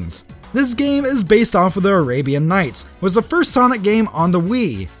Rings. This game is based off of the Arabian Nights, was the first Sonic game on the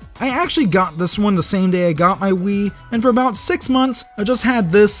Wii. I actually got this one the same day I got my Wii, and for about 6 months, I just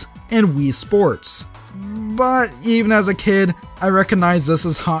had this and Wii Sports. But even as a kid, I recognized this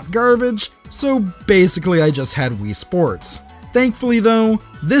as hot garbage, so basically I just had Wii Sports. Thankfully though,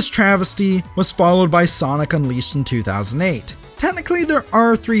 this travesty was followed by Sonic Unleashed in 2008. Technically, there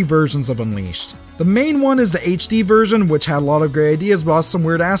are 3 versions of Unleashed. The main one is the HD version, which had a lot of great ideas but also some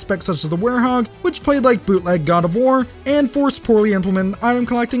weird aspects such as the Werehog, which played like bootleg God of War, and forced poorly implemented item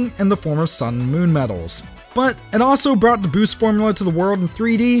collecting in the form of Sun and Moon medals. But it also brought the boost formula to the world in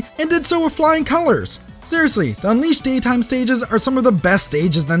 3D, and did so with flying colors. Seriously, the Unleashed daytime stages are some of the best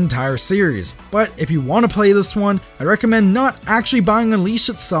stages in the entire series, but if you want to play this one, I recommend not actually buying Unleashed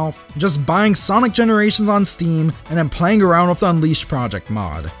itself, just buying Sonic Generations on Steam and then playing around with the Unleashed Project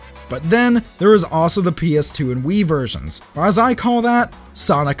mod. But then, there is also the PS2 and Wii versions, or as I call that,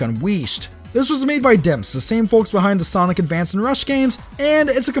 Sonic Unleashed. This was made by Dimps, the same folks behind the Sonic Advance and Rush games, and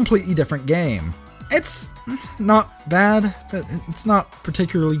it's a completely different game. It's not bad, but it's not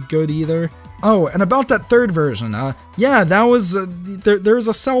particularly good either. Oh, and about that third version, yeah, that was, there's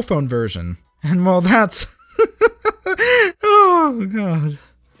a cell phone version. And well, that's, oh god.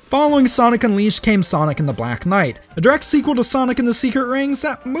 Following Sonic Unleashed came Sonic and the Black Knight, a direct sequel to Sonic and the Secret Rings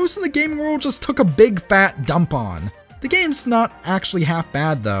that most of the gaming world just took a big fat dump on. The game's not actually half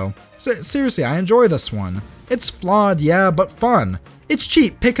bad though. Seriously, I enjoy this one. It's flawed, yeah, but fun. It's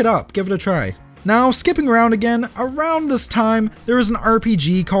cheap, pick it up, give it a try. Now, skipping around again, around this time, there was an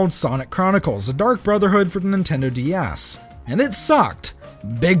RPG called Sonic Chronicles, The Dark Brotherhood for the Nintendo DS. And it sucked.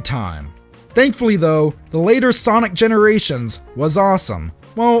 Big time. Thankfully though, the later Sonic Generations was awesome.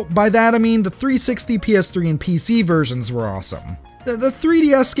 Well, by that I mean the 360, PS3, and PC versions were awesome. The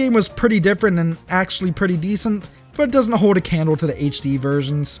 3DS game was pretty different and actually pretty decent, but it doesn't hold a candle to the HD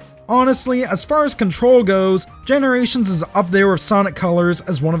versions. Honestly, as far as control goes, Generations is up there with Sonic Colors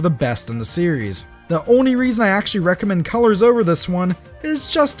as one of the best in the series. The only reason I actually recommend Colors over this one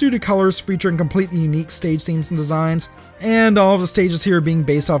is just due to colors featuring completely unique stage themes and designs, and all of the stages here being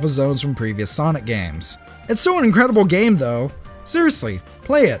based off of zones from previous Sonic games. It's still an incredible game though. Seriously,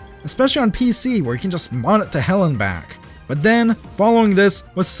 play it, especially on PC where you can just mod it to hell and back. But then, following this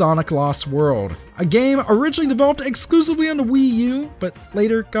was Sonic Lost World, a game originally developed exclusively on the Wii U, but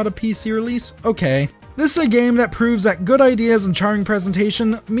later got a PC release. Okay. This is a game that proves that good ideas and charming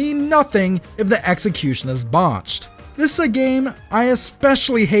presentation mean nothing if the execution is botched. This is a game I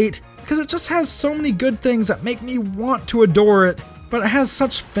especially hate because it just has so many good things that make me want to adore it, but it has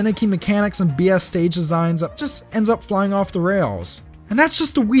such finicky mechanics and BS stage designs that just ends up flying off the rails. And that's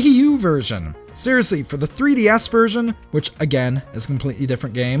just the Wii U version. Seriously, for the 3DS version, which again is a completely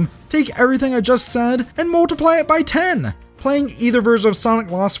different game, take everything I just said and multiply it by 10! Playing either version of Sonic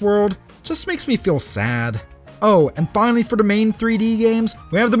Lost World just makes me feel sad. Oh, and finally for the main 3D games,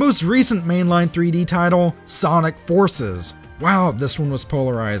 we have the most recent mainline 3D title, Sonic Forces. Wow, this one was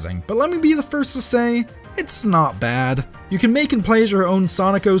polarizing, but let me be the first to say, it's not bad. You can make and play as your own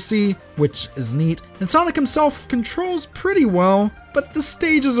Sonic OC, which is neat, and Sonic himself controls pretty well, but the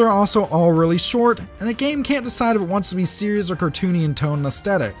stages are also all really short, and the game can't decide if it wants to be serious or cartoony in tone and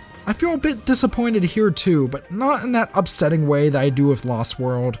aesthetic. I feel a bit disappointed here too, but not in that upsetting way that I do with Lost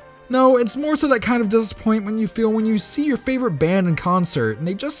World. No, it's more so that kind of disappointment you feel when you see your favorite band in concert and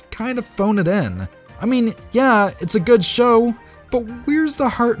they just kind of phone it in. I mean, yeah, it's a good show, but where's the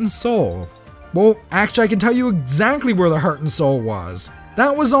heart and soul? Well, actually I can tell you exactly where the heart and soul was.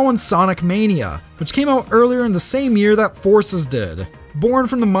 That was all in Sonic Mania, which came out earlier in the same year that Forces did. Born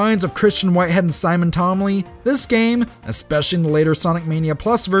from the minds of Christian Whitehead and Simon Tomley, this game, especially in the later Sonic Mania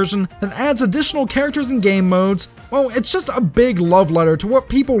Plus version, that adds additional characters and game modes, well, it's just a big love letter to what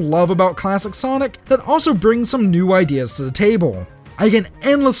people love about classic Sonic that also brings some new ideas to the table. I can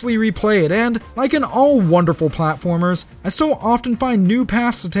endlessly replay it and, like in all wonderful platformers, I so often find new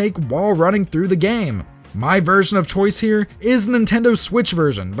paths to take while running through the game. My version of choice here is the Nintendo Switch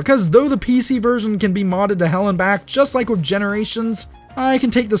version, because though the PC version can be modded to hell and back just like with Generations, I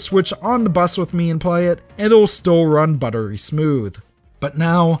can take the Switch on the bus with me and play it, and it'll still run buttery smooth. But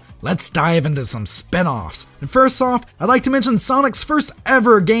now, let's dive into some spin-offs. And first off, I'd like to mention Sonic's first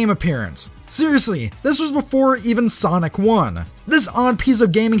ever game appearance. Seriously, this was before even Sonic 1. This odd piece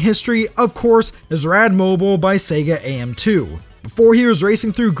of gaming history, of course, is Rad Mobile by Sega AM2. Before he was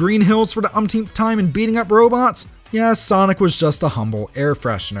racing through green hills for the umpteenth time and beating up robots, yeah, Sonic was just a humble air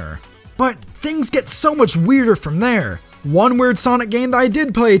freshener. But things get so much weirder from there. One weird Sonic game that I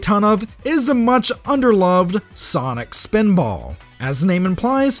did play a ton of is the much underloved Sonic Spinball. As the name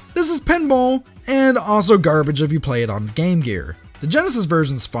implies, this is pinball, and also garbage if you play it on Game Gear. The Genesis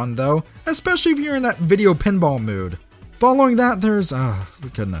version's fun though, especially if you're in that video pinball mood. Following that there's,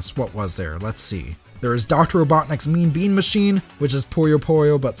 goodness, what was there? Let's see. There is Dr. Robotnik's Mean Bean Machine, which is Puyo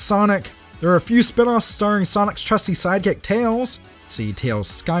Puyo but Sonic. There are a few spin-offs starring Sonic's trusty sidekick Tails. See Tails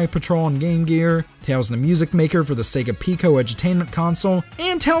Sky Patrol on Game Gear, Tails and the Music Maker for the Sega Pico Edutainment console,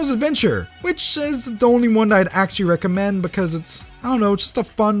 and Tails Adventure, which is the only one that I'd actually recommend because it's, I don't know, just a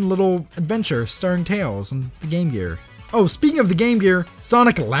fun little adventure starring Tails and the Game Gear. Oh, speaking of the Game Gear,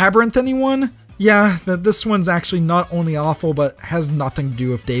 Sonic Labyrinth anyone? Yeah, this one's actually not only awful but has nothing to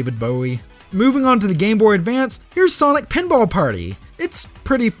do with David Bowie. Moving on to the Game Boy Advance, here's Sonic Pinball Party. It's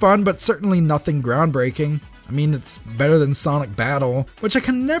pretty fun but certainly nothing groundbreaking. I mean, it's better than Sonic Battle, which I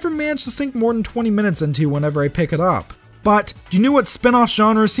can never manage to sink more than 20 minutes into whenever I pick it up. But, do you know what spin-off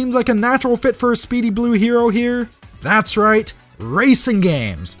genre seems like a natural fit for a speedy blue hero here? That's right, racing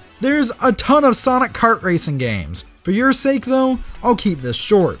games! There's a ton of Sonic kart racing games. For your sake though, I'll keep this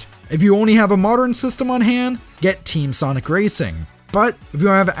short. If you only have a modern system on hand, get Team Sonic Racing. But if you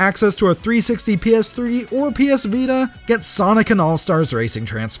have access to a 360 PS3 or PS Vita, get Sonic and All-Stars Racing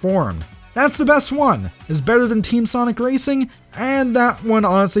Transformed. That's the best one. It's better than Team Sonic Racing, and that one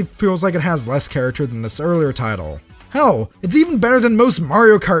honestly feels like it has less character than this earlier title. Hell, it's even better than most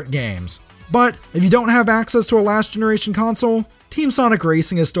Mario Kart games. But if you don't have access to a last generation console, Team Sonic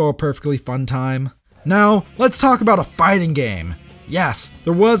Racing is still a perfectly fun time. Now, let's talk about a fighting game. Yes,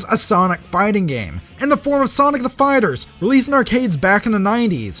 there was a Sonic fighting game, in the form of Sonic the Fighters, released in arcades back in the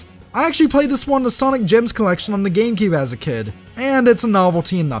 90s. I actually played this one in the Sonic Gems collection on the GameCube as a kid, and it's a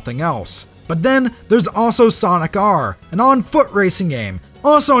novelty and nothing else. But then, there's also Sonic R, an on-foot racing game,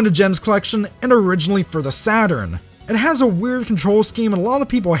 also in the Gems collection and originally for the Saturn. It has a weird control scheme and a lot of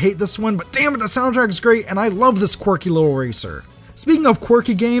people hate this one, but damn it, the soundtrack is great and I love this quirky little racer. Speaking of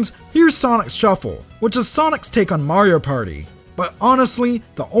quirky games, here's Sonic Shuffle, which is Sonic's take on Mario Party. But honestly,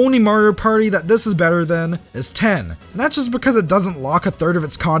 the only Mario Party that this is better than is 10, and that's just because it doesn't lock a third of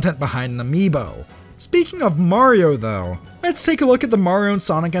its content behind an amiibo. Speaking of Mario though, let's take a look at the Mario and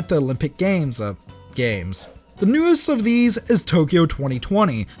Sonic at the Olympic Games. The newest of these is Tokyo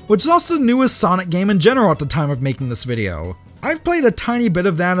 2020, which is also the newest Sonic game in general at the time of making this video. I've played a tiny bit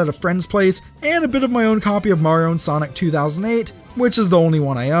of that at a friend's place, and a bit of my own copy of Mario and Sonic 2008, which is the only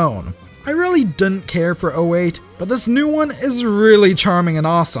one I own. I really didn't care for 08, but this new one is really charming and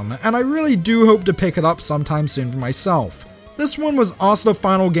awesome, and I really do hope to pick it up sometime soon for myself. This one was also the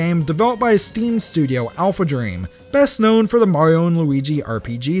final game developed by a Steam studio, Alpha Dream, best known for the Mario & Luigi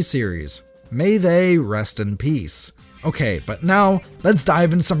RPG series. May they rest in peace. Okay, but now, let's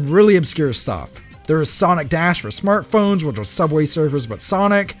dive into some really obscure stuff. There is Sonic Dash for smartphones, which was Subway Surfers but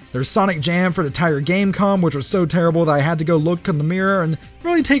Sonic. There's Sonic Jam for the entire Gamecom, which was so terrible that I had to go look in the mirror and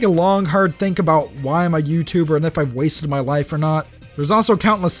really take a long, hard think about why I'm a YouTuber and if I've wasted my life or not. There's also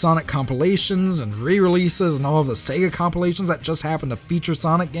countless Sonic compilations and re-releases and all of the Sega compilations that just happen to feature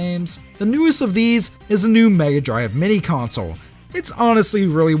Sonic games. The newest of these is the new Mega Drive mini console. It's honestly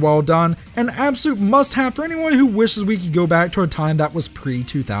really well done, and an absolute must-have for anyone who wishes we could go back to a time that was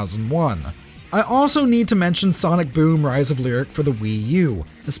pre-2001. I also need to mention Sonic Boom Rise of Lyric for the Wii U,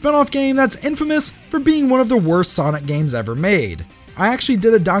 a spin-off game that's infamous for being one of the worst Sonic games ever made. I actually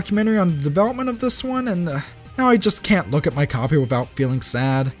did a documentary on the development of this one, and now I just can't look at my copy without feeling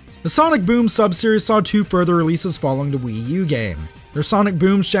sad. The Sonic Boom sub-series saw 2 further releases following the Wii U game. There's Sonic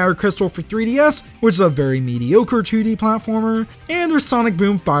Boom Shattered Crystal for 3DS, which is a very mediocre 2D platformer, and there's Sonic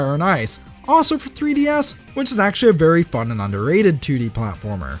Boom Fire and Ice, also for 3DS, which is actually a very fun and underrated 2D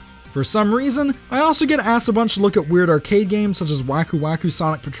platformer. For some reason, I also get asked a bunch to look at weird arcade games such as Waku Waku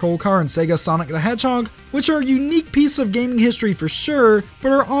Sonic Patrol Car and SegaSonic The Hedgehog, which are a unique piece of gaming history for sure,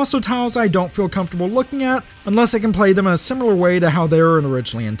 but are also titles I don't feel comfortable looking at unless I can play them in a similar way to how they were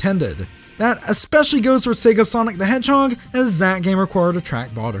originally intended. That especially goes for SegaSonic The Hedgehog, as that game required a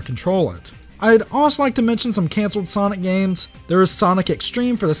trackball to control it. I'd also like to mention some cancelled Sonic games. There is Sonic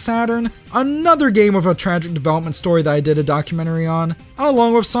Extreme for the Saturn, another game with a tragic development story that I did a documentary on,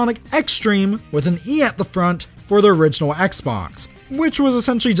 along with Sonic Extreme with an E at the front for the original Xbox, which was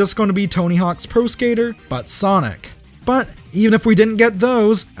essentially just going to be Tony Hawk's Pro Skater, but Sonic. But even if we didn't get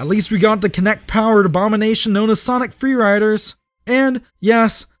those, at least we got the Kinect-powered abomination known as Sonic Freeriders. And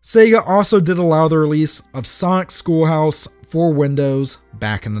yes, Sega also did allow the release of Sonic Schoolhouse for Windows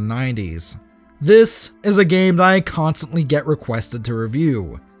back in the 90s. This is a game that I constantly get requested to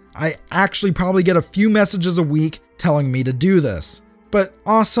review. I actually probably get a few messages a week telling me to do this. But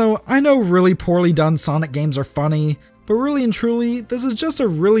also, I know really poorly done Sonic games are funny, but really and truly, this is just a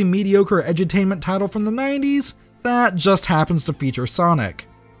really mediocre edutainment title from the 90s that just happens to feature Sonic.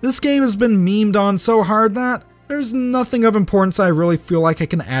 This game has been memed on so hard that there's nothing of importance I really feel like I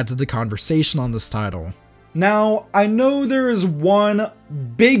can add to the conversation on this title. Now, I know there is one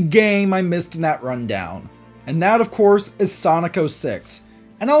big game I missed in that rundown, and that of course is Sonic 06.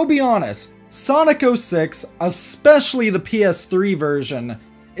 And I'll be honest, Sonic 06, especially the PS3 version,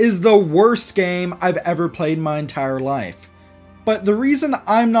 is the worst game I've ever played in my entire life. But the reason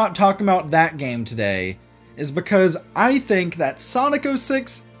I'm not talking about that game today is because I think that Sonic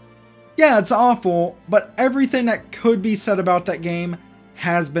 06, yeah, it's awful, but everything that could be said about that game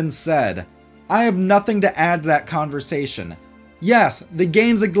has been said. I have nothing to add to that conversation. Yes, the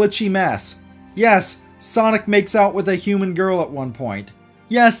game's a glitchy mess. Yes, Sonic makes out with a human girl at one point.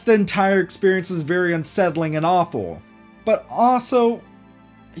 Yes, the entire experience is very unsettling and awful. But also,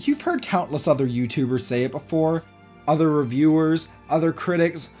 you've heard countless other YouTubers say it before, other reviewers, other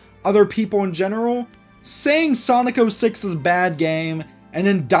critics, other people in general, saying Sonic 06 is a bad game, and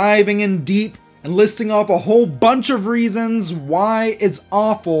then diving in deep and listing off a whole bunch of reasons why it's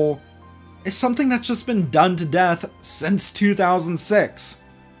awful is something that's just been done to death since 2006.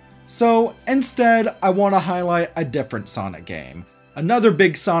 So instead, I want to highlight a different Sonic game. Another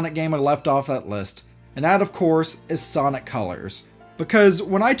big Sonic game I left off that list, and that of course is Sonic Colors. Because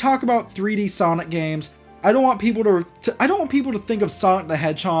when I talk about 3D Sonic games, I don't want people to think of Sonic the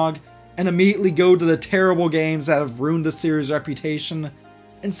Hedgehog and immediately go to the terrible games that have ruined the series' reputation.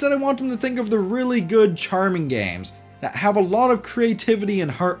 Instead, I want them to think of the really good, charming games that have a lot of creativity and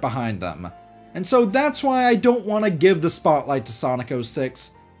heart behind them. And so that's why I don't want to give the spotlight to Sonic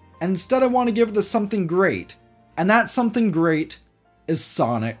 06, and instead I want to give it to something great, and that something great is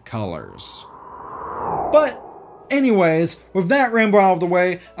Sonic Colors. But anyways, with that ramble out of the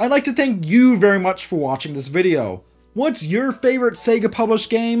way, I'd like to thank you very much for watching this video. What's your favorite Sega published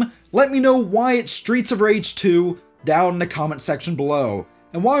game? Let me know why it's Streets of Rage 2 down in the comment section below.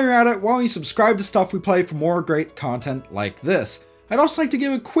 And while you're at it, why don't you subscribe to Stuff We Play for more great content like this? I'd also like to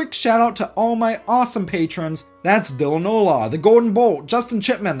give a quick shout out to all my awesome patrons. That's Dillanola, the Golden Bolt, Justin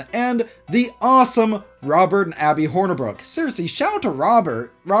Chipman, and the awesome Robert and Abby Hornibrook. Seriously, shout out to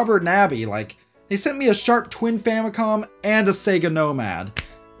Robert and Abby. Like, they sent me a Sharp Twin Famicom and a Sega Nomad.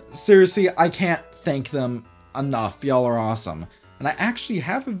 Seriously, I can't thank them enough. Y'all are awesome. And I actually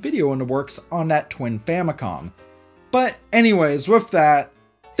have a video in the works on that Twin Famicom. But anyways, with that,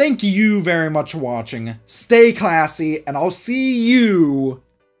 thank you very much for watching. Stay classy, and I'll see you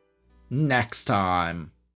next time.